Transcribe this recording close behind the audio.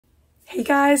Hey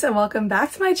guys, and welcome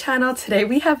back to my channel. Today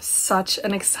we have such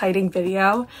an exciting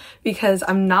video because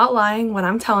I'm not lying when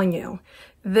I'm telling you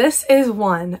this is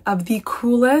one of the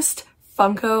coolest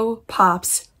Funko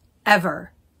Pops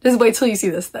ever. Just wait till you see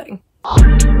this thing.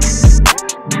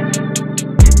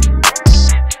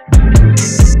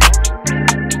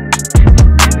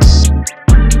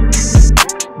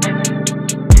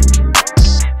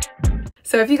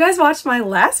 So if you guys watched my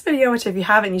last video, which if you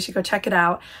haven't, you should go check it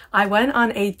out, I went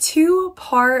on a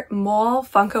 2-part mall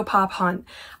Funko Pop hunt.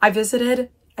 I visited,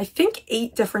 I think,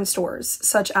 8 different stores,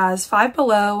 such as Five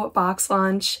Below, Box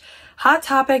Lunch, Hot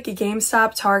Topic,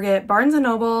 GameStop, Target, Barnes &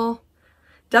 Noble,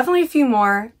 definitely a few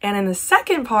more. And in the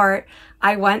second part,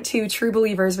 I went to True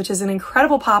Believers, which is an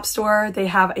incredible pop store. They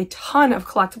have a ton of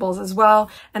collectibles as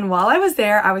well. And while I was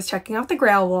there, I was checking out the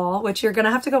Grail wall, which you're gonna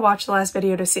have to go watch the last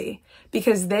video to see,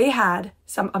 because they had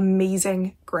some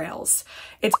amazing grails.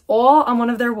 It's all on one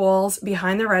of their walls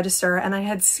behind the register, and I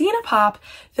had seen a pop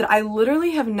that I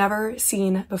literally have never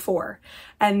seen before.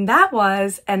 And that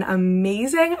was an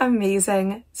amazing,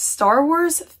 amazing Star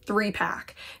Wars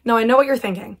 3-pack. Now I know what you're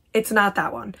thinking. It's not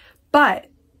that one, but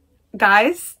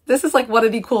guys, this is like one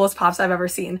of the coolest pops I've ever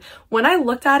seen. When I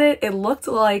looked at it, it looked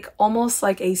like almost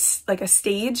like a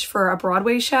stage for a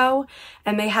Broadway show,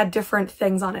 and they had different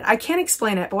things on it. I can't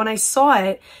explain it, but when I saw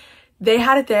it, they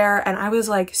had it there and I was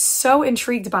like so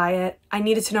intrigued by it. I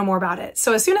needed to know more about it.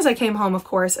 So as soon as I came home, of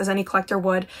course, as any collector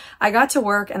would, I got to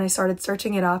work and I started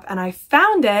searching it up and I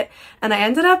found it and I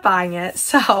ended up buying it.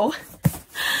 So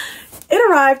it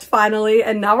arrived finally,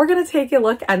 and now we're gonna take a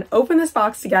look and open this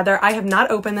box together. I have not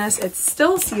opened this, it's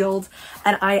still sealed,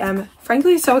 and I am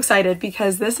frankly so excited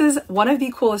because this is one of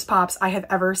the coolest pops I have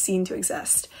ever seen to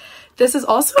exist. This is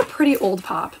also a pretty old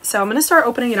pop, so I'm gonna start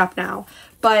opening it up now,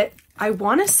 but I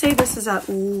wanna say this is at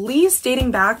least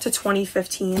dating back to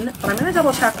 2015, but I'm gonna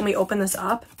double check when we open this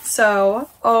up. So,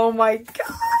 oh my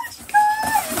gosh,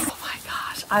 guys! Oh my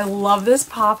gosh, I love this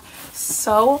pop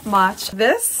so much.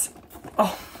 This,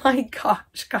 oh my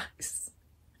gosh, guys.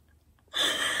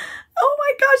 Oh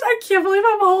my gosh, I can't believe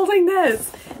I'm holding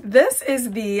this. This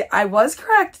is the, I was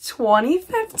correct,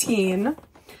 2015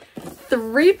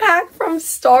 3-pack from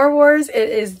Star Wars. It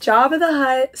is Jabba the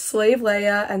Hutt, Slave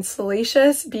Leia, and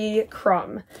Salacious B.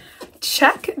 Crumb.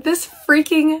 Check this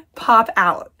freaking pop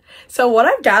out. So what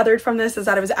I've gathered from this is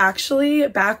that it was actually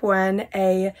back when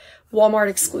a Walmart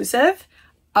exclusive.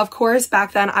 Of course,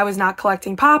 back then I was not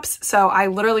collecting pops, so I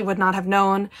literally would not have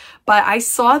known, but I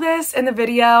saw this in the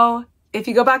video. If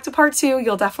you go back to part 2,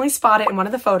 you'll definitely spot it in one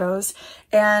of the photos.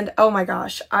 And oh my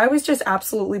gosh, I was just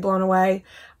absolutely blown away.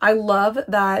 I love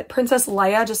that Princess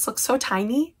Leia just looks so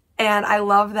tiny. And I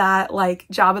love that like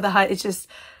Jabba the Hutt is just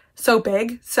so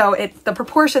big. So the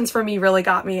proportions for me really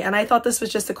got me. And I thought this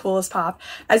was just the coolest pop.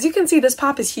 As you can see, this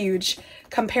pop is huge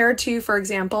compared to, for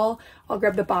example, I'll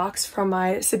grab the box from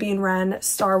my Sabine Wren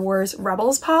Star Wars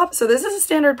Rebels pop. So this is a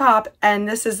standard pop and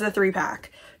this is the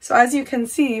 3-pack. So as you can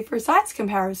see, for size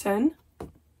comparison,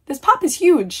 this pop is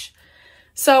huge.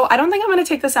 So I don't think I'm going to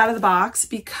take this out of the box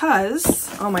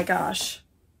because, oh my gosh.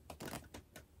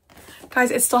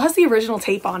 Guys, it still has the original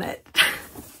tape on it.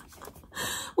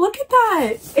 Look at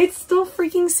that. It's still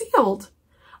freaking sealed.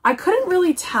 I couldn't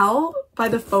really tell by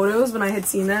the photos when I had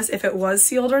seen this if it was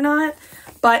sealed or not,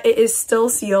 but it is still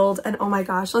sealed. And oh my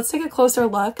gosh, let's take a closer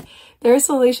look. There's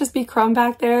Salacious B. Crumb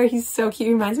back there. He's so cute.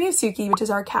 He reminds me of Suki, which is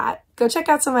our cat. Go check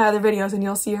out some of my other videos and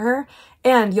you'll see her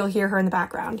and you'll hear her in the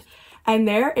background. And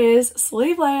there is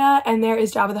Slave Leia and there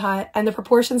is Jabba the Hutt, and the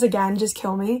proportions again just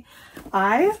kill me.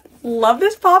 I love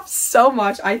this pop so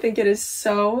much. I think it is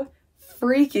so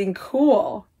freaking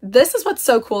cool. This is what's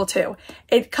so cool too.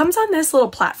 It comes on this little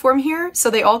platform here,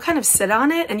 so they all kind of sit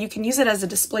on it and you can use it as a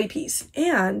display piece.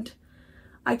 And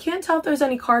I can't tell if there's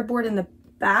any cardboard in the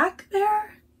back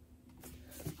there.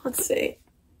 Let's see.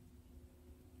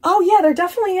 Oh yeah, there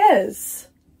definitely is.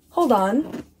 Hold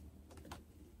on.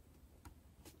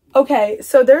 Okay,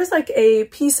 so there's like a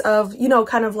piece of, you know,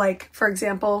 kind of like, for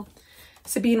example,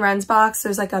 Sabine Wren's box,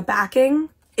 there's like a backing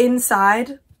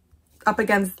inside up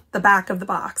against the back of the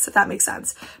box, if that makes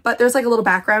sense. But there's like a little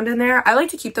background in there. I like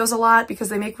to keep those a lot because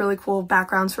they make really cool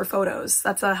backgrounds for photos.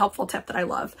 That's a helpful tip that I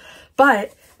love.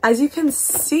 But as you can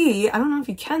see, I don't know if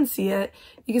you can see it,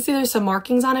 you can see there's some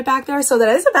markings on it back there. So that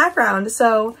is a background.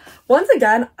 So once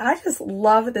again, I just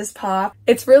love this pop.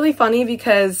 It's really funny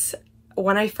because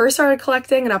when I first started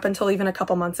collecting and up until even a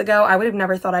couple months ago, I would have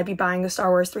never thought I'd be buying the Star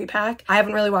Wars 3-pack. I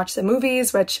haven't really watched the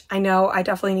movies, which I know I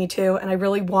definitely need to, and I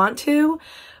really want to.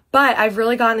 But I've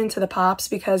really gotten into the Pops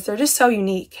because they're just so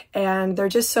unique and they're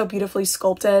just so beautifully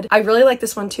sculpted. I really like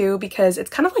this one too because it's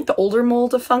kind of like the older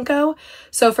mold of Funko.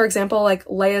 So for example, like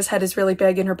Leia's head is really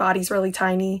big and her body's really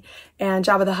tiny, and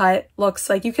Jabba the Hutt looks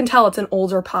like, you can tell it's an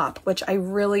older Pop, which I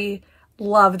really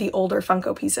love the older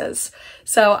Funko pieces.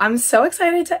 So I'm so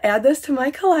excited to add this to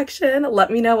my collection.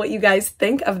 Let me know what you guys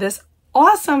think of this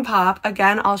awesome Pop.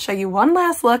 Again, I'll show you one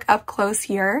last look up close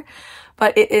here.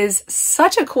 But it is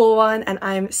such a cool one and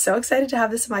I'm so excited to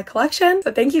have this in my collection.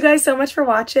 So thank you guys so much for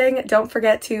watching. Don't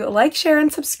forget to like, share,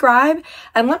 and subscribe.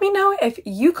 And let me know if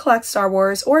you collect Star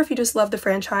Wars or if you just love the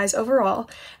franchise overall.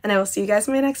 And I will see you guys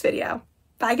in my next video.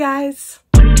 Bye guys!